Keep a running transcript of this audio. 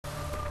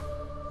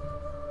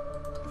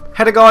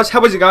Hey guys,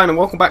 how is it going, and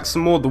welcome back to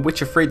some more The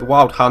Witcher 3 The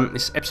Wild Hunt.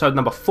 This is episode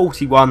number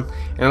 41.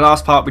 In the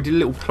last part we did a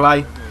little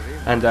play,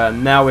 and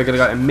now we're going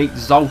to go and meet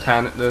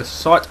Zoltan at the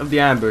site of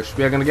the ambush.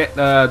 We are going to get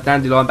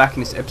Dandelion back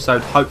in this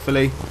episode,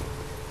 hopefully.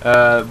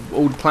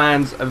 All the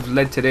plans have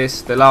led to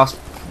this. The last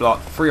like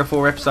 3 or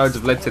 4 episodes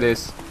have led to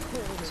this.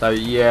 So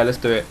yeah, let's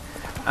do it.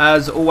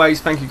 As always,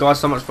 thank you guys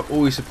so much for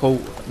all your support.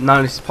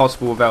 None of this is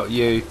possible without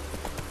you.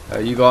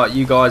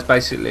 You guys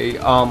basically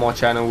are my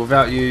channel.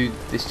 Without you,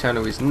 this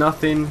channel is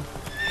nothing.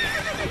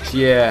 Which,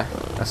 yeah,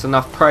 that's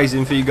enough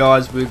praising for you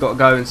guys. We've got to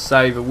go and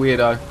save a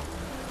weirdo.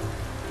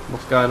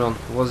 What's going on?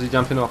 Why is he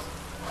jumping off?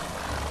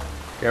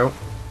 Geralt?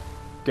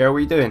 Geralt, what are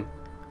you doing?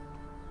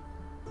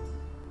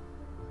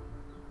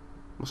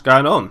 What's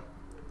going on?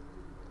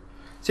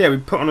 So yeah, we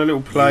put on a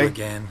little play. You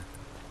again?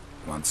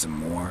 Want some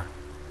more?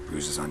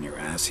 Bruises on your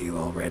ass heel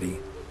already?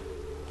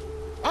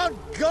 On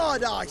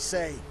God, I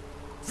say!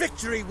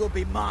 Victory will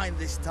be mine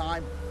this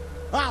time.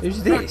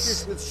 Who's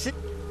this?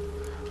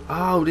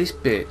 Oh, this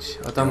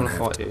bitch. I don't want to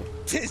fight you.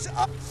 Tis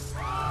up.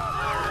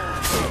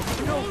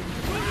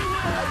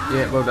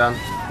 Yeah, well done.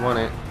 Won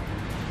it.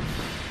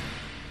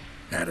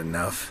 Had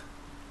enough?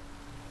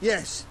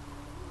 Yes,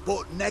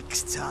 but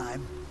next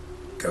time.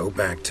 Go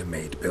back to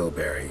Maid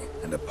Bilberry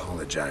and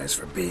apologize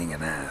for being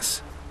an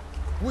ass.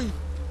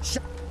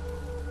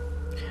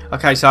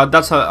 Okay, so I've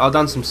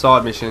done some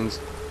side missions,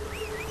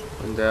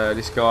 and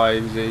this guy,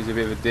 he's a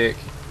bit of a dick.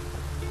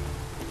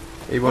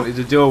 He wanted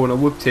to duel and I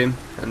whooped him,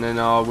 and then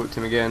I whooped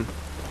him again.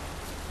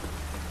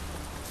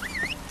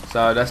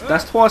 So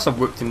that's twice I've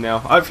whooped him now.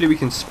 Hopefully we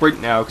can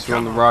sprint now because we're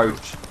on the road.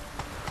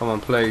 Come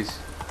on, please.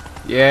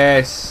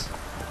 Yes.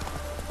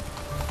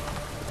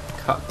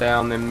 Cut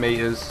down them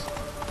meters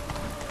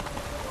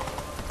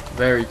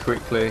very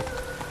quickly.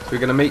 So we're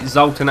going to meet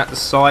Zoltan at the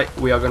site.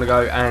 We are going to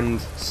go and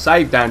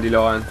save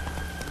Dandelion.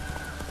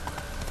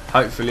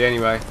 Hopefully,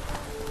 anyway.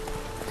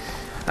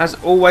 As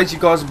always, you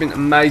guys have been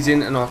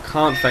amazing, and I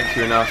can't thank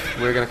you enough.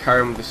 We're going to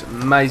carry on with this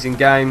amazing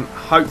game.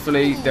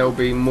 Hopefully, there will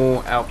be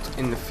more out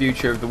in the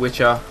future of The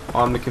Witcher.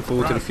 I'm looking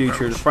forward to the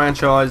future of the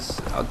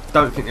franchise. I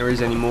don't think there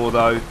is any more,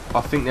 though.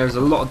 I think there's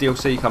a lot of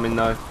DLC coming,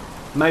 though.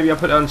 Maybe I'll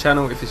put it on the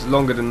channel. If it's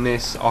longer than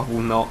this, I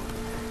will not.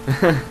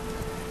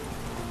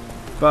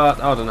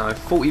 But, I don't know.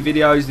 40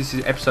 videos. This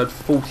is episode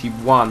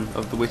 41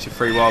 of The Witcher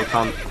 3 Wild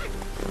Hunt.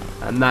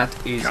 And that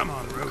is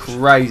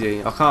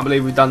crazy. I can't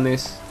believe we've done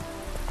this.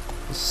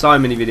 So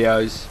many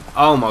videos.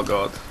 Oh my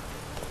god.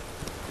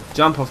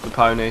 Jump off the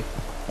pony.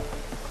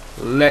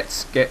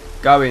 Let's get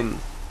going.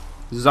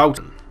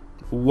 Zoltan,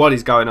 what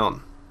is going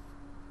on?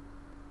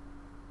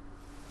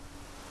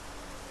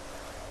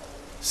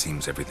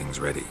 Seems everything's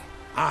ready.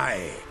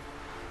 Aye.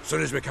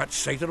 Soon as we catch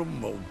sight of them,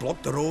 we'll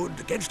block the road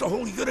against a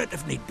whole unit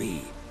if need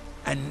be.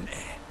 And,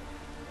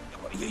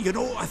 you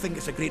know, I think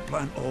it's a great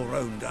plan all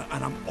round,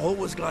 and I'm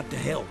always glad to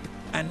help.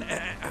 And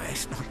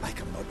it's not like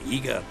I'm not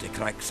eager to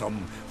crack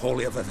some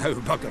holier-than-thou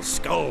bugger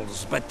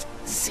skulls, but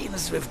seeing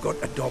as we've got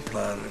a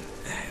Doppler,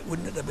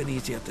 wouldn't it have been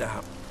easier to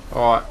have?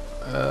 Alright,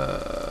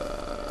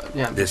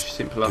 yeah, This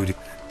simpler. duty.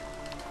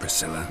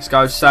 Priscilla, Let's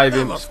go save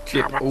him,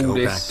 skip all go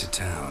back this. to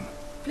town.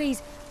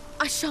 Please,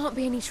 I shan't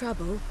be any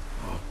trouble.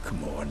 Oh,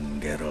 come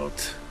on,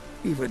 Geralt.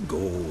 Leave it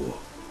go.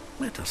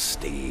 Let her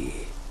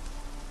stay.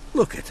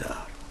 Look at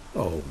her,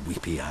 all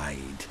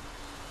weepy-eyed,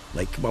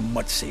 like my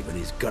mutsy with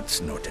his guts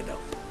knotted up.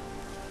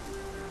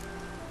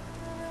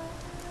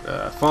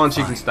 Fine,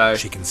 she can stay.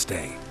 She can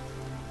stay.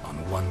 On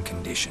one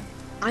condition.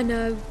 I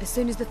know, as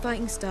soon as the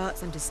fighting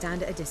starts, I'm to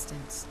stand at a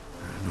distance.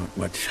 Not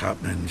much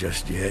happening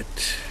just yet,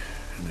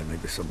 and there may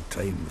be some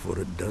time before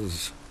it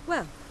does.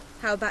 Well,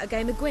 how about a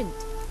game of Gwent?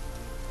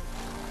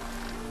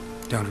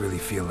 Don't really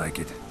feel like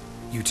it.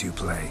 You two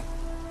play.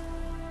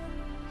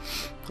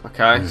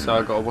 Okay, so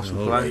I've got to watch them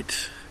All play.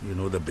 right, you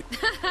know the big...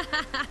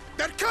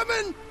 They're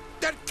coming!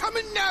 They're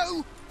coming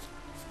now!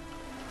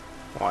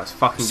 Alright, let's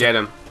fucking get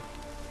him.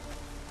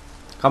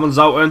 Come on,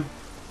 Zoltan.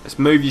 Let's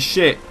move your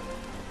shit.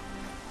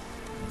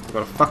 We've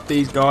got to fuck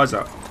these guys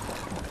up.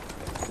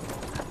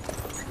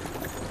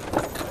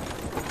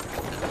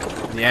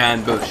 The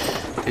ambush.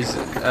 Is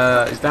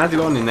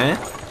Dandelion in there?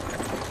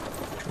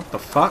 What the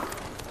fuck?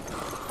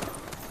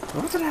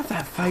 Why does it have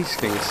that face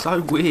thing? It's so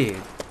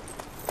weird.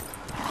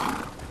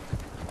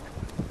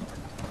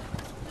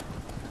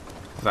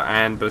 The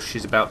ambush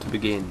is about to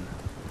begin,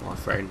 my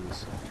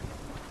friends.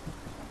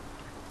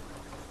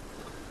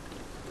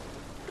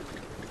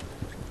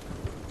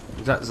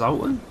 Is that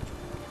Zoltan?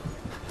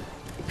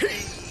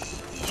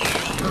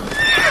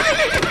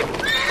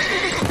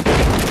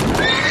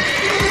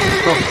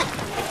 Oh.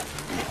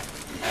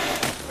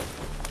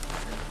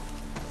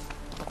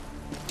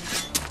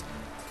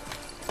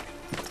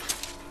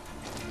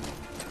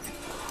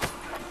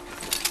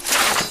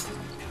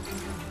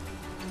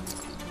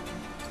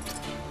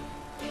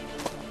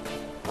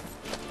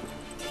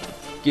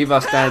 Give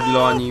us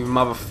Dandelion, you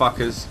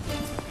motherfuckers.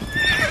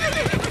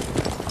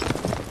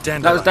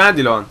 Dandelion. That was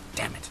Dandelion.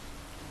 Damn it.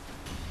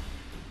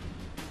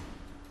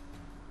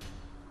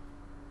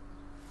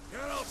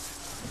 Geralt,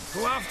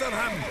 go after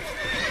him.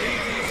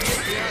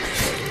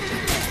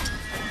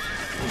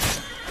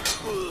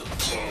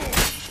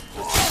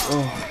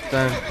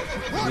 damn.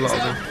 There's a lot of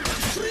them.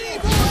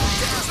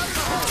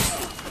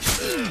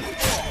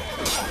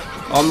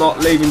 I'm not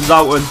leaving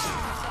Zoltan.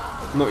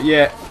 Not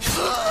yet.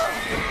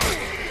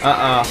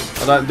 I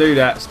don't do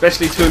that.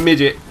 Especially to a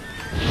midget.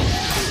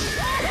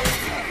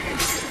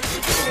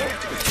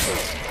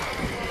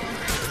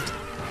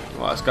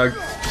 Right, let's go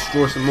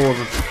destroy some more of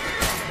them.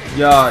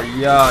 Yeah.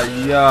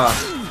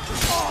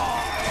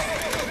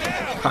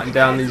 Cutting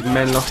down these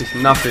men like it's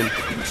nothing.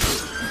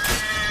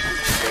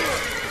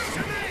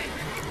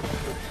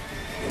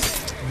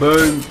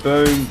 Boom.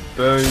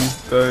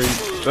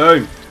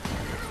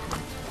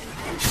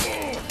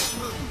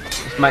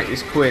 Let's make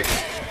this quick.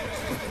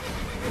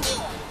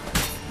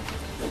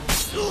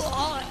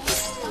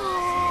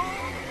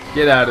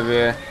 Get out of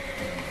here.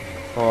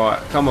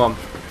 Alright, come on.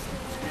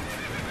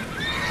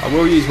 I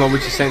will use my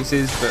witcher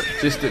senses, but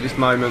just at this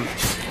moment,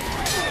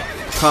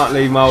 can't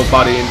leave my old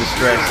buddy in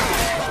distress.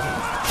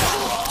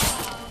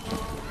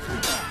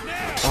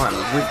 I'm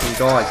ripping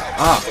guys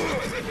up.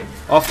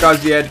 Off goes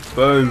the head.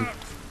 Boom.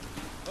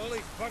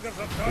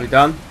 Are we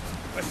done?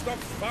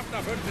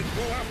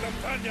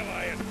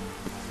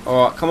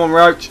 Alright, come on,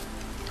 Roach.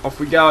 Off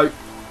we go.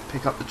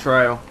 Pick up the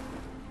trail.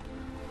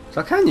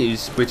 So I can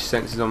use witcher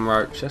senses on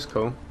Roach. That's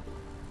cool.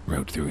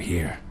 Rode through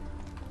here.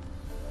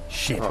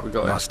 Shit, Right, we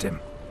got lost him.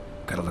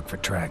 Gotta look for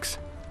tracks.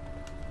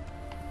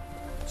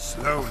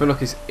 I feel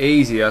like it's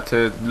easier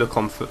to look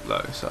on foot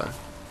though, so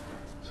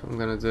that's what I'm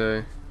gonna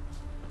do.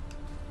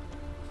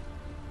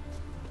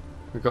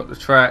 We got the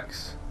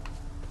tracks.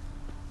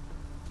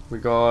 We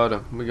got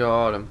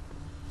them.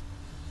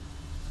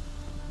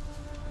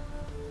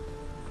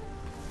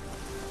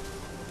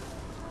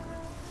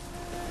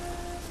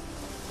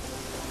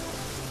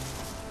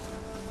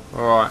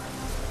 Alright.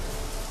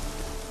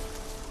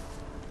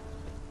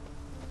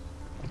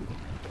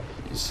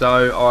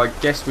 So I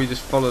guess we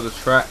just follow the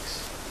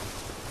tracks.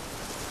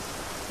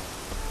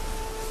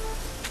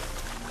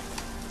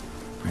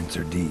 Prints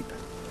are deep.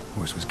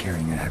 Horse was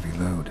carrying a heavy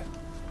load.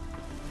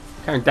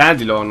 Carrying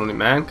dandelion on it,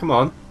 man. Come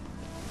on.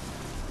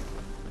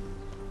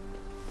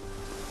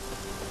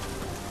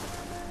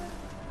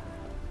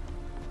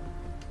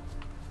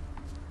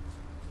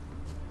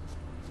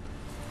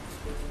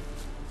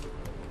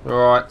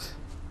 Alright.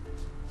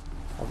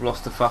 I've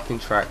lost the fucking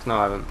tracks. No,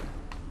 I haven't.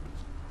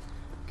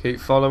 Keep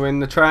following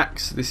the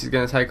tracks. This is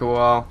going to take a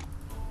while.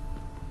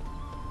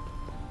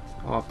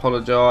 I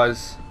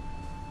apologise.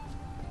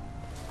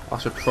 I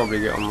should probably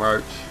get on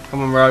Roach.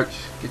 Come on, Roach.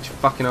 Get your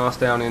fucking ass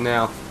down here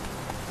now.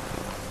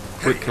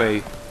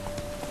 Quickly.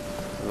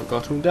 I've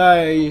got all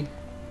day.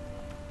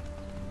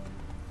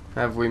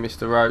 Have we,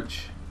 Mr.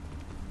 Roach?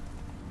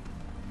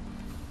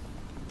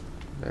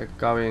 They're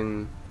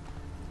going...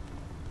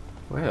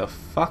 Where the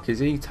fuck is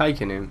he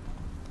taking him?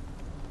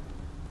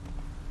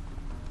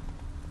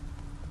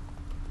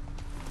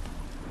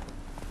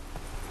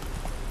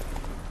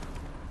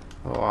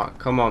 Alright,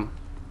 come on.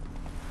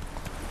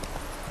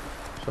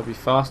 Shall I be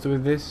faster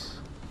with this?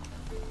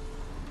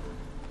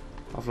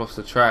 I've lost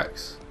the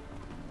tracks.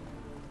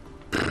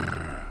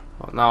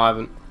 Oh, no, I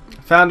haven't.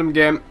 Found them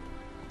again.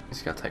 This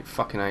is going to take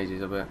fucking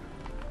ages, I bet.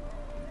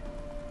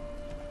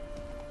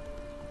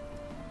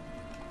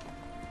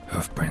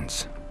 Hoof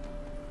prints.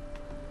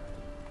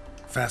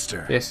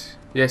 Faster. Yes,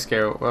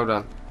 Geralt, well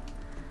done.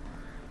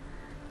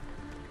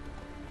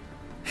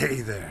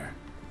 Hey there.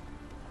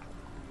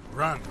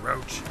 Run,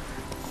 Roach.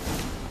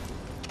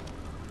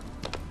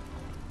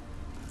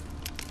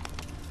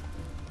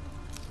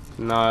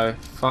 No,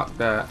 fuck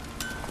that.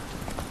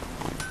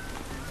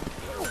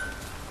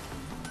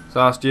 So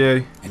I asked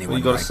you, what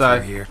you got to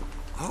say? Here?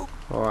 Oh,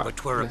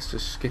 Alright, let's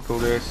just skip all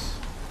this.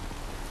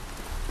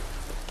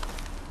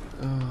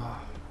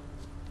 Oh,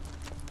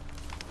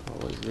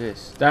 what is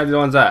this?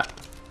 Dandelion's that?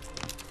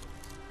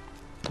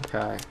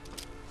 Okay.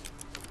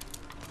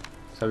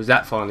 So his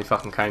that finally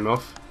fucking came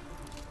off.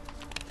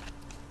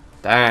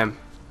 Damn.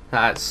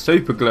 That's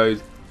super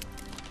glued.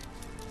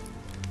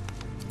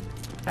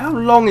 How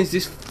long is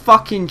this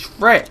fucking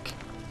trek?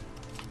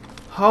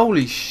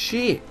 Holy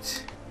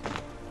shit.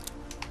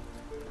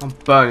 I'm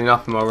burning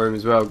up in my room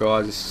as well,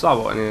 guys. It's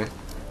so hot in here.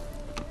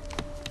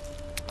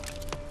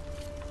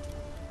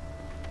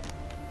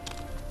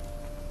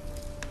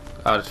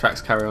 Oh, the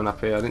tracks carry on up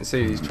here. I didn't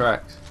see these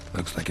tracks.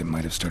 Looks like it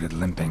might have started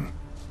limping.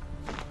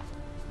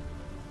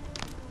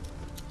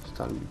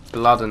 Starting to be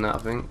blood in that, I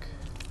think.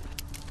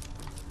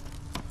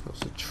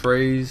 Lots of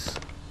trees.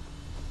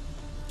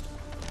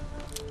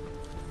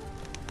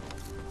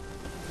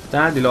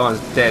 Dandelion's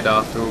dead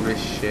after all this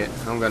shit.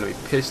 I'm going to be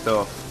pissed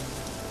off.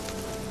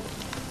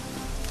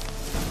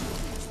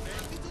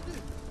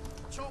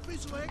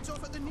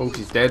 Horse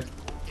is dead.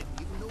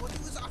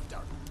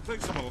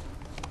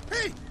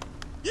 Hey,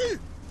 you!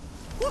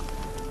 What?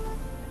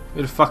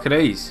 Who the fuck are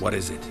these? What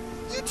is it?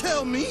 You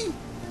tell me!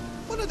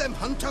 One of them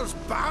hunters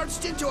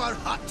barged into our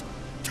hut,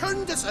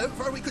 turned us out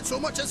before we could so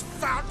much as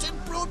fart in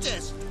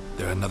protest.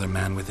 There another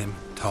man with him?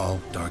 Tall,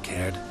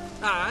 dark-haired?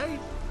 Aye,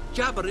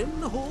 jabbering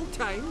the whole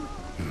time.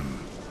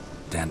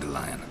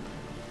 Dandelion.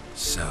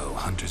 So,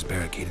 Hunter's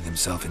barricaded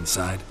himself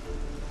inside?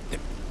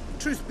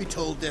 Truth be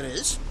told, there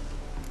is.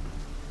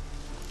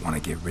 Want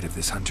to get rid of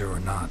this hunter or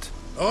not?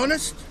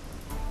 Honest?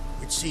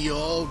 We'd see you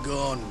all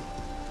gone.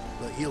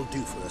 But he'll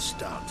do for a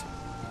start.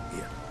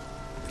 Here,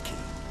 the key.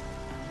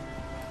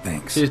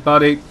 Thanks. Cheers,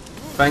 buddy.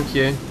 Thank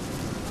you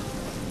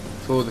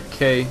for the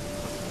key.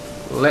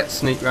 Let's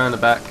sneak round the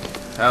back.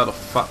 How the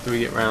fuck do we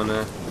get round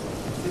there?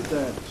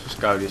 Let's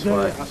just go this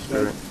way.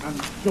 Screw it.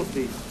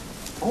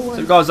 So if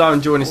you guys are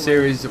enjoying the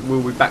series,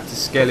 we'll be back to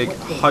Skellig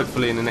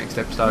hopefully in the next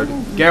episode.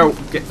 Geralt,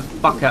 get the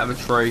fuck out of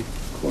a tree.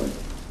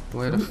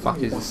 Where the fuck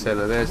is the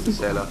cellar? There's the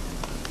cellar.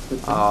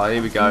 Oh,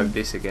 here we go.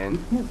 This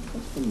again.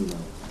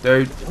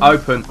 Dude,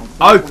 open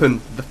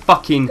the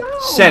fucking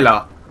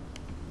cellar.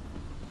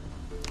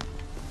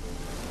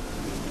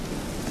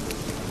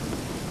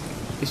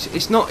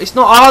 It's not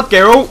hard,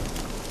 Geralt.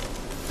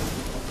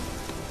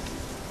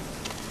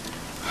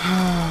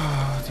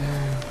 Oh,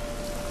 damn.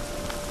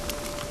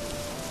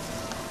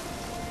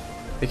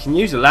 They can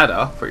use a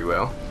ladder pretty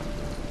well.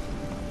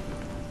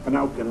 And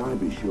how can I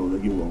be sure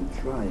that you won't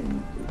try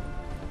anything?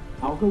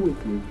 I'll go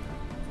with you.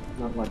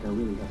 Not like I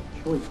really have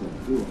a choice now,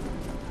 do I?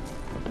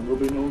 And there'll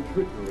be no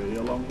trickery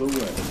along the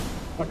way.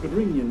 I could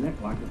wring your neck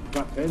like a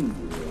fat hen,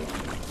 you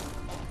realize.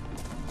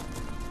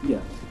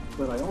 Yes,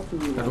 but I also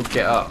realize... That'll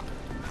get up.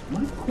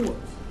 My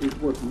corpse is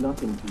worth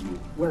nothing to you,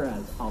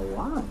 whereas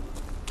alive,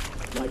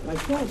 like I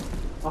said,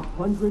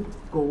 100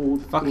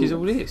 gold. Fuck is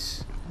all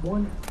this?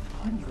 100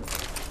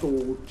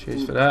 gold.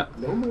 Cheers for that.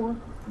 No more,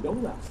 no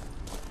less.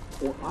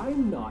 Or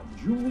I'm not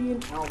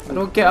Julian Alpha. How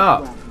do I get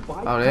up?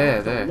 Oh,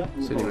 there.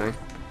 Silly me.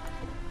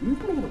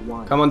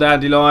 Come on,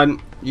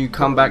 Dandelion. You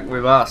come back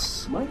with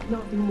us.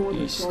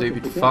 You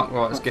stupid fuck.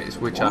 Right, let's get this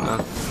witch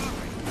hunter.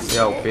 The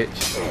old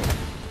bitch.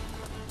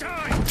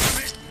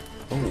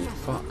 Oh,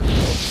 fuck.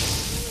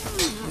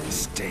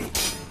 Mistake.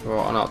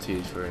 Right, I'm not to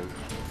use for him.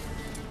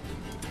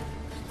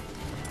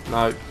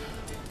 Nope.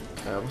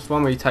 What's the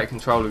one where you take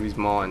control of his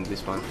mind?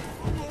 This one.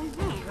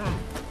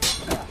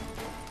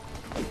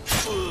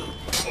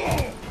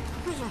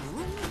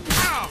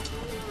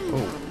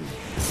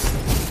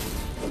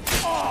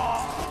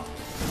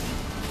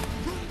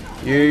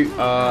 You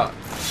are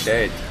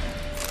dead.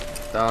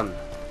 Done.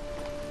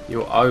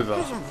 You're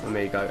over,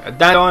 amigo.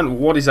 Dandelion,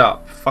 what is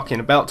up? Fucking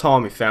about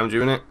time we found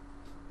you, innit?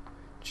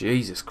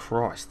 Jesus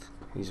Christ.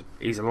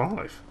 He's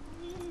alive.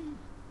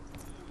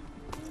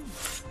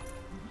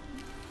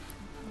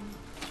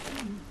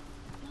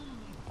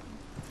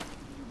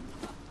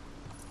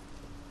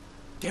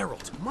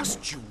 Geralt,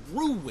 must you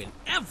ruin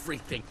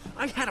everything?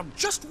 I had him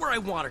just where I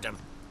wanted him.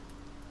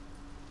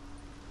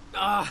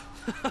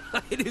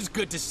 It is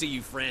good to see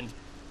you, friend.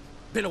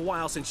 Been a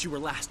while since you were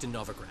last in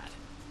Novigrad.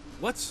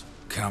 What's...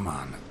 Come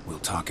on, we'll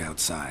talk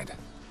outside.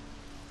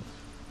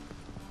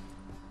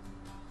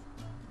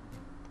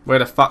 Where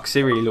the fuck's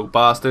Ciri, you little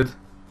bastard?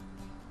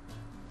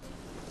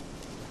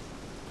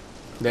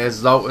 There's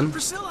Zoltan.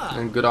 Priscilla!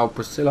 And good old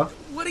Priscilla.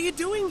 What are you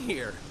doing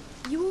here?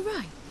 You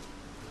alright?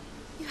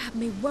 You had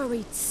me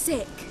worried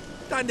sick.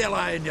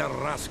 Dandelion, you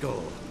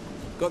rascal.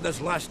 Got this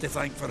lass to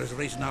thank for his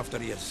racing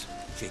after yous.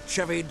 She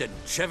chivied and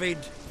chivied.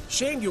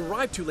 Shame you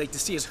arrived too late to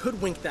see us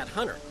hoodwink that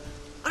hunter.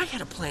 I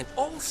had a plan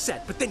all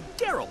set, but then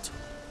Geralt...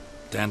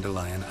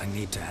 Dandelion, I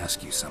need to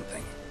ask you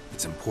something.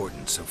 It's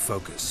important, so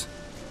focus.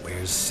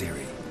 Where's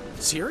Ciri?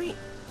 Ciri?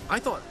 I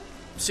thought,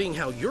 seeing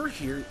how you're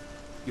here,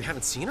 you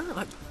haven't seen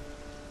her?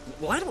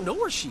 Well, I don't know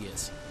where she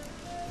is.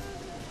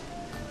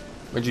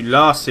 When'd you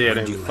last see her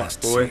then, When'd you fuck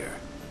last boy? see her?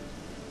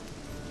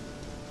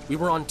 We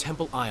were on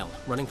Temple Isle,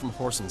 running from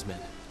Whoreson's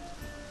men.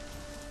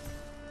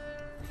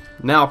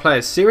 Now I play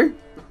as Ciri?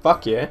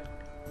 Fuck yeah.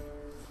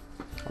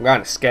 I'm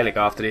going to Skellig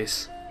after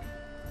this.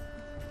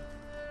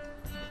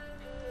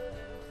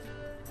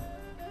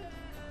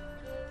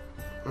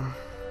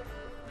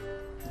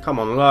 Come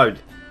on, load.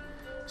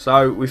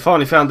 So we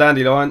finally found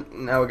Dandelion.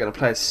 Now we're going to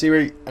play as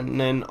Ciri, and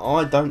then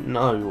I don't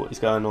know what is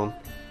going on.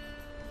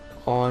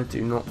 I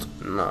do not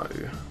know.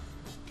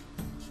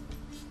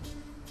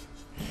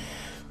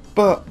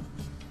 But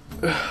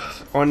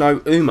I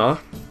know Uma.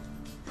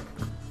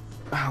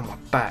 Ow, my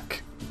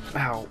back.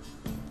 Ow.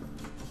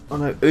 I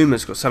know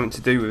Uma's got something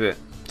to do with it.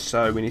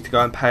 So we need to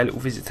go and pay a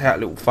little visit to that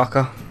little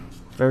fucker.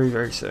 Very,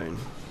 very soon.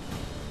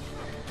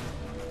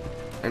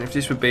 And if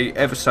this would be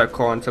ever so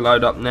kind to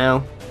load up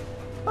now.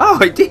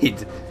 Oh, it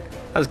did!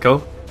 That's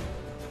cool.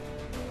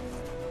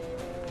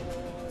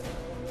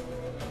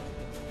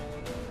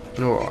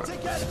 Alright.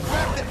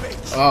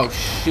 Oh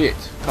shit.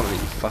 Come on, you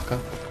fucker.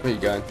 Where you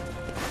going?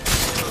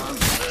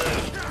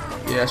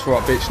 Yeah, that's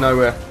right, bitch.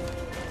 Nowhere.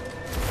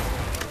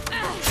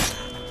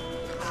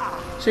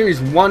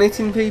 Ciri's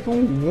one-hitting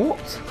people?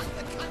 What?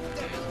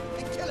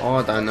 Oh,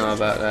 I don't know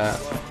about that.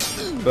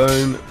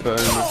 Boom, boom,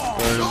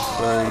 boom,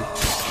 boom,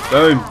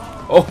 boom.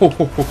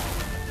 Oh,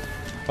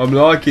 I'm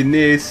liking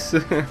this.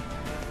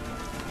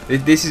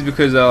 This is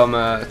because I'm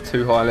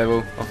too high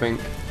level, I think.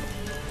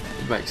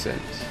 It makes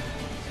sense.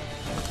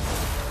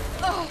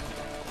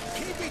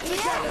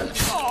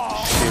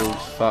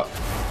 Shields, fuck.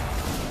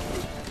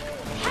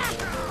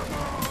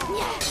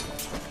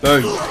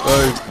 Boom,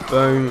 boom,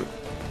 boom.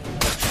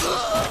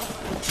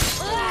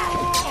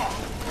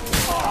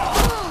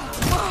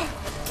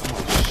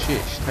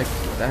 taking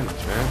some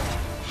damage, man.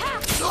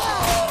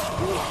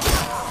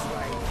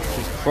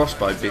 These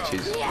crossbow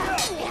bitches.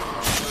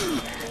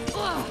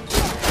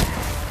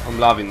 I'm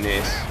loving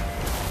this.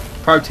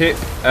 Pro tip,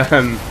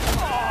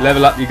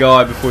 level up your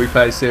guy before you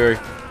play Siri.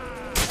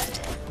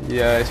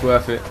 Yeah, it's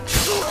worth it.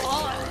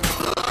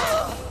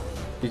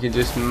 You can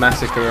just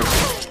massacre him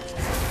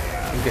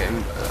and get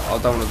him. I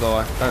don't want to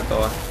die. Don't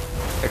die.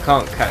 They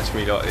can't catch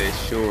me like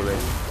this, surely.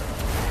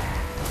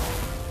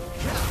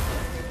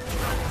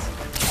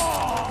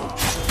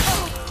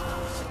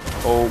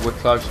 Oh, we're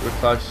close, we're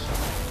close.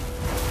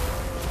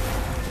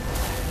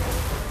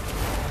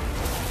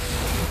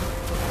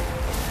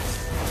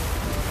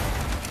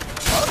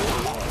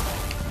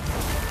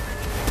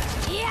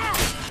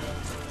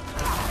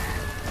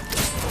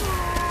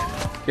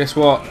 Guess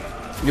what?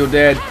 You're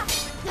dead.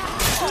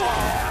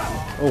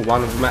 Oh,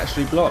 one of them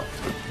actually blocked.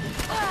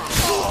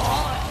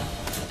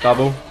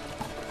 Double.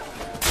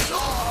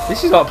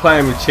 This is like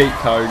playing with cheat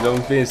codes,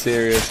 I'm being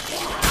serious.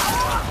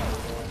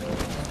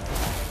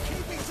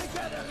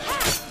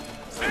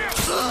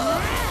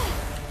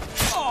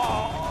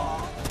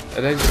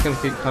 Are they just going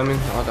to keep coming?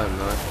 I don't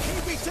know.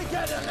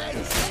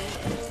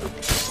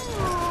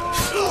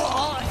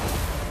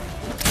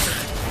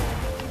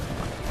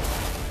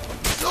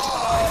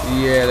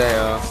 Yeah, they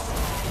are.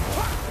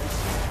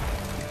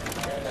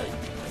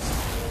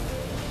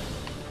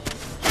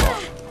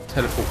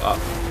 Teleport up.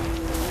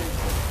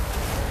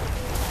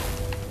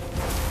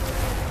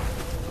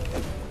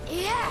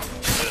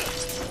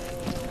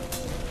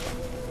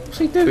 What's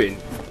he doing?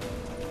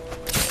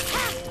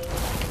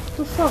 What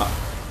the fuck?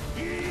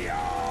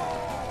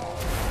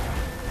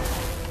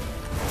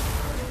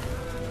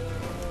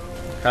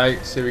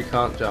 Okay, Siri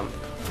can't jump.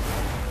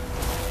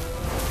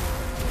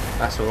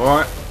 That's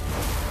alright.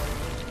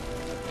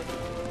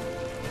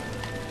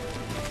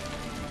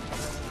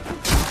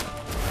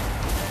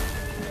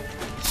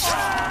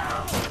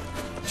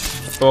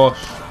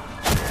 Gosh.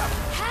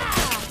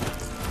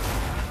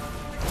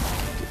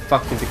 Get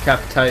fucking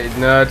decapitated,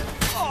 nerd.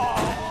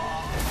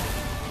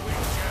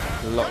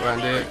 Lock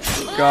around here.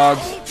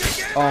 Guards.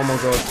 Oh my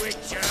god.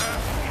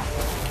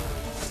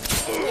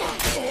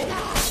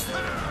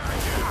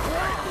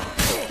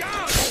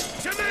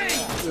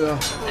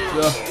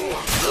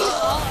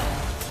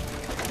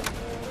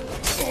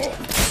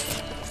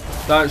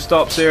 Don't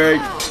stop, Siri.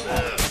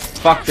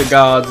 Fuck the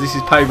guards. This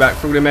is payback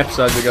for all them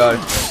episodes ago.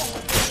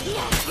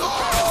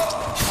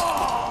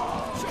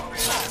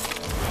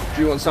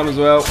 Do you want some as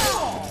well?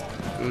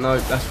 No,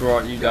 that's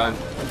right, you don't.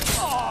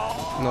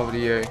 Nobody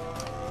you.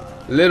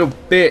 Little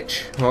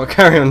bitch. Well,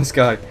 carry on, this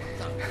guy.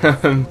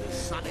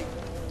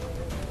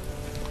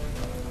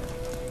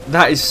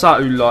 That is so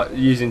like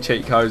using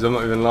cheat codes. I'm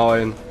not even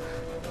lying.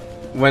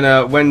 When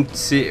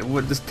this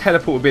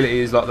teleportability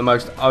is like the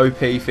most OP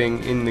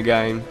thing in the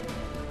game.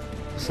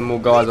 Some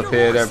more guys up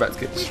here. They're about to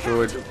get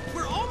destroyed.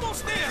 We're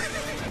almost there.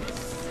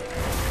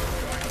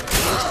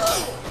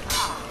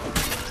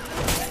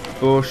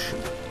 Bush.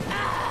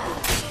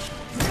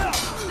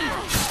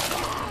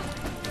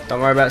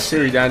 Don't worry about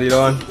Siri,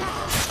 Dandelion.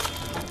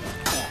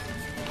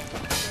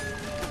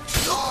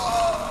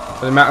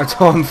 It's a matter of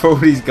time for all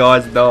these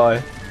guys to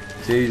die.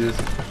 Jesus.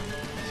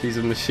 She's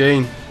a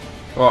machine.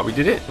 Alright, we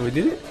did it. We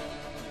did it.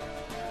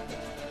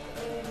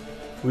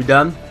 We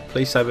done?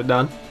 Please say we're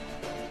done.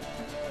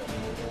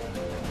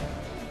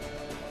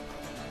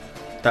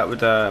 That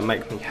would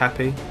make me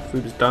happy if we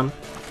was done.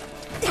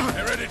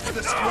 They're ready for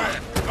the square.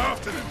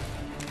 After them.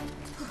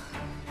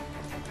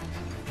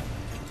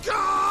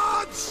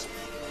 Guards!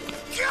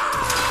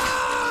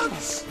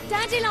 Guards!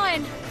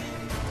 Dandelion!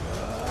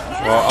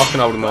 Right, I can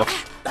hold them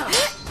off.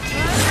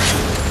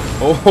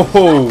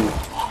 Oh!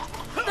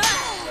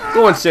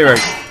 Go on, Siri.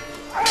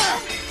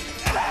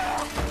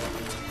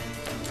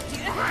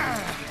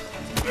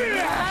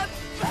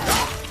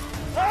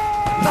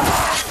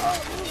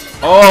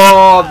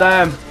 Oh,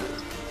 damn.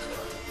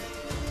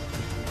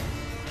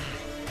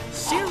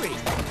 Siri.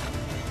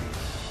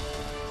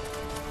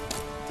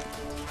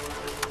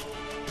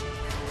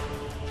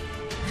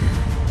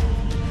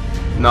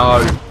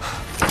 No.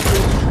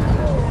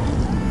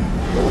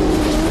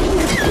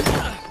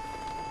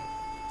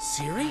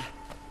 Siri?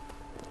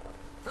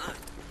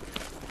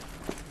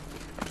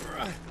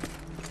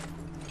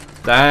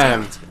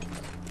 Damn.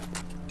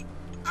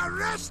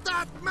 Arrest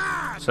that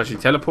man! So she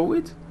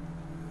teleported?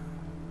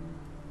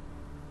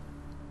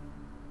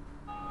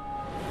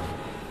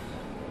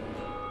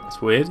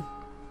 That's weird.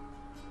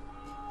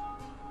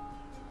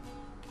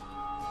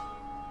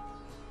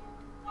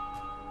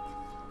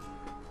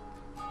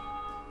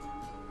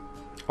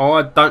 Oh,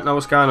 I don't know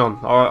what's going on.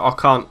 I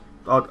can't.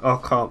 I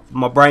can't.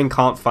 My brain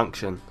can't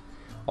function.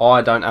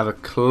 I don't have a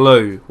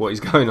clue what is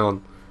going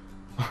on.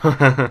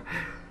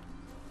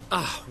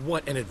 Ah,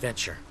 what an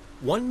adventure.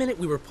 One minute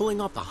we were pulling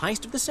off the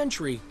heist of the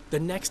century, the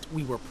next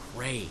we were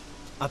prey.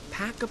 A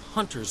pack of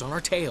hunters on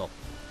our tail.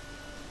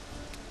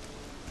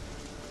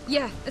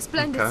 Yeah, a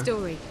splendid Okay.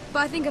 story, but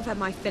I think I've had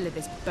my fill of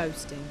this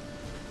boasting.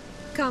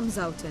 Come,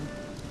 Zoltan.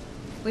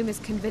 We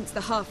must convince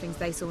the halflings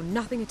they saw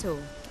nothing at all.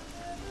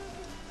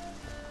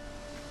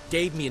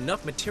 gave me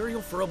enough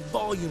material for a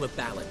volume of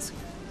ballads.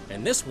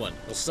 And this one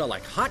will sell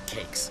like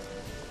hotcakes.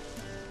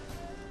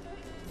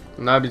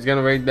 Nobody's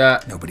gonna read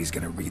that. Nobody's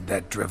gonna read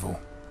that drivel.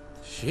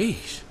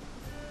 Sheesh.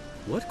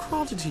 What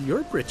crawled into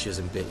your britches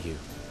and bit you?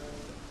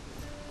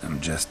 I'm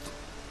just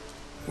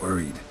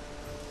worried.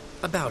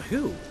 About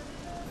who?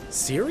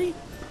 Ciri?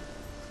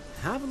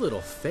 Have a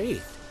little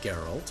faith,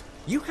 Geralt.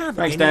 You have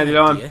Thanks, any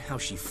Dandelion. idea how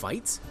she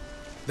fights?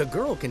 The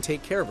girl can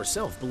take care of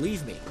herself,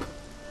 believe me.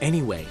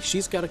 Anyway,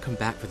 she's got to come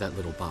back for that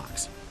little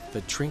box.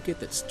 The trinket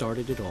that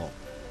started it all.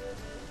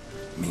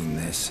 Mean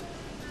this?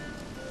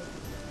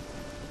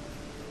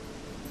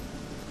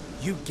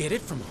 You get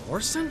it from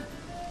Whoreson?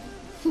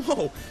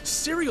 Whoa,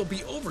 Ciri will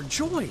be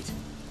overjoyed.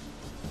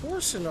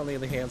 Whoreson, on the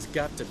other hand, has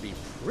got to be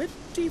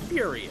pretty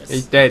furious.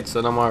 He's dead,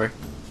 so don't worry.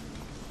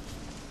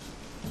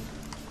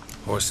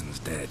 Whoreson's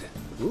dead.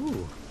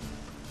 Ooh.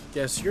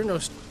 Guess you're no...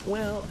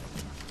 well...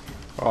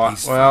 Alright,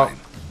 He's well, fine.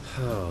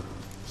 Oh,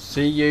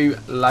 see you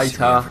Did she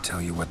later. ever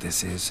tell you what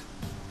this is?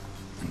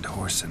 And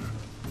Whoreson,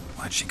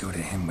 why'd she go to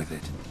him with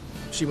it?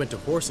 she went to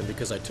Whoreson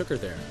because I took her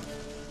there.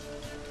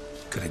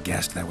 Could have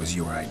guessed that was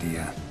your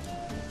idea.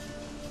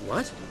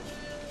 What?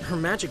 Her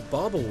magic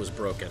bauble was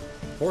broken.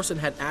 Whoreson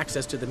had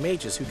access to the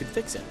mages who could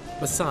fix it.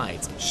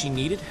 Besides, she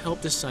needed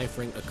help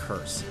deciphering a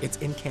curse. It's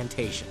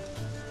incantation.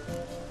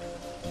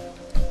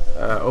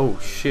 Oh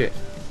shit.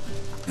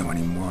 Know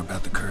any more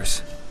about the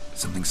curse?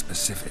 Something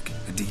specific,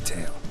 a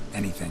detail,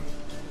 anything?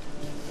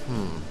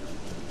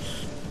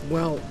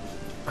 Well,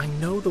 I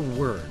know the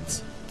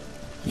words.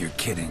 You're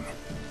kidding.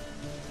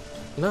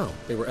 No,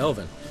 they were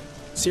Elven.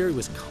 Ciri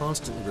was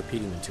constantly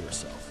repeating them to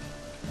herself.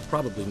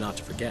 Probably not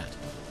to forget.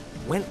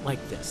 Went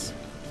like this.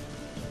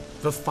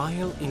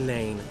 Vafile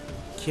Elaine,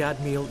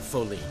 Kiadmil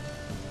Foli.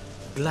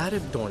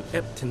 Gladev Dorn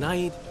Ep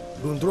Tenaid,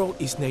 Bundro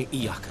Isne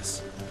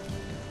Iakas.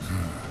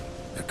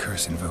 The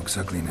curse invokes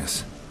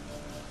ugliness.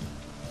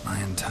 My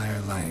entire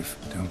life,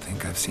 don't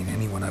think I've seen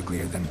anyone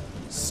uglier than...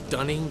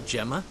 Stunning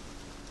Gemma?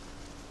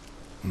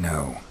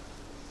 No.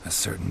 A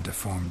certain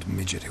deformed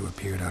midget who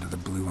appeared out of the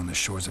blue on the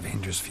shores of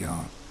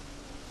Hindersfjall.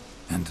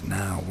 And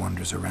now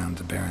wanders around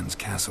the Baron's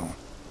castle.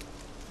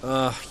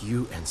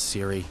 You and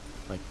Ciri,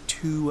 like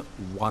two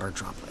water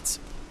droplets.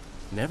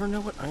 Never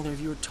know what either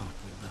of you are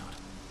talking about.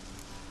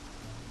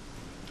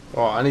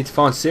 Oh, I need to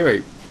find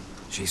Ciri.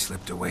 She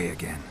slipped away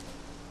again.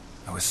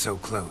 I was so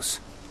close.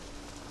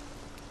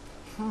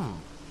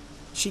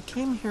 She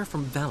came here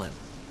from Velen.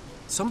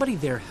 Somebody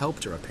there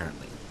helped her,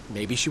 apparently.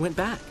 Maybe she went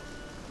back.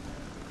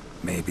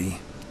 Maybe.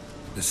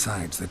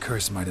 Besides, the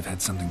curse might have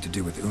had something to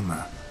do with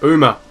Uma.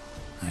 Uma.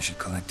 I should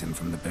collect him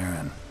from the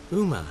Baron.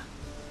 Uma,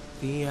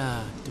 the,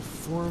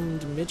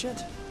 deformed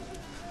midget?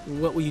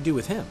 What will you do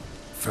with him?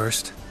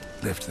 First,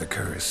 lift the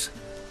curse.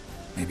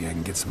 Maybe I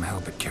can get some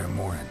help at Kaer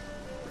Morhen.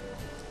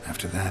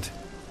 After that,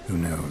 who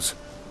knows?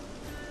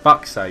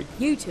 Fuck's sake.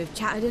 You two have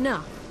chatted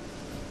enough.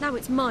 Now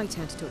it's my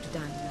turn to talk to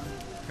Dandelion.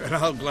 And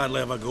I'll gladly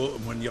have a go at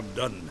him when you're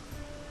done.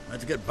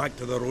 Let's get back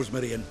to the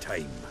Rosemary in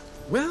time.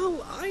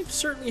 Well, I've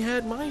certainly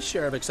had my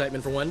share of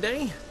excitement for one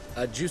day.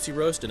 A juicy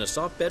roast in a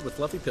soft bed with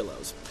fluffy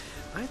pillows.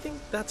 I think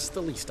that's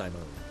the least I'm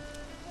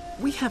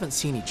owed. We haven't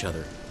seen each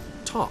other,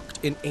 talked,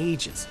 in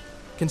ages.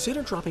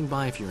 Consider dropping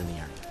by if you're in the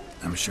area.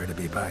 I'm sure to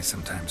be by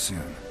sometime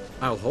soon.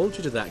 I'll hold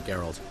you to that,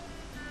 Geralt.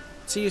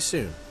 See you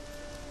soon.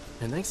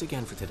 And thanks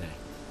again for today.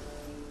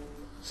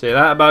 See you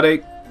later,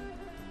 buddy.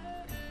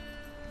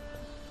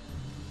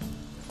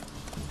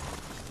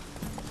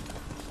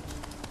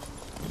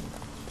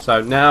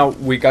 So now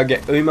we go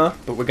get Uma,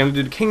 but we're going to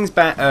do the King's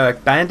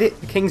Bandit,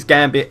 the King's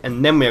Gambit,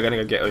 and then we're going to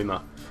go get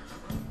Uma.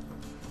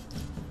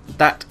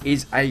 That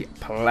is a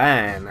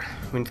plan.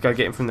 We need to go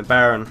get him from the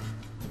Baron.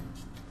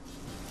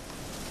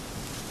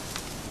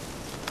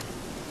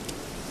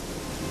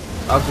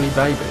 Ugly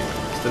baby.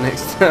 It's the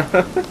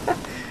next.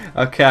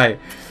 Okay.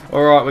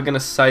 Alright, we're going to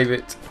save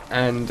it.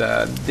 And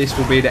this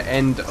will be the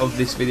end of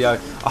this video.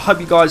 I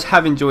hope you guys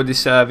have enjoyed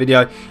this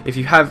video. If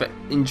you have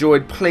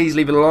enjoyed, please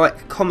leave a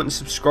like, comment and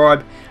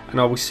subscribe. And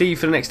I will see you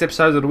for the next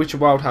episode of The Witcher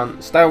Wild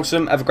Hunt. Stay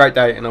awesome, have a great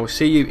day, and I will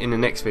see you in the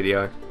next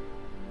video.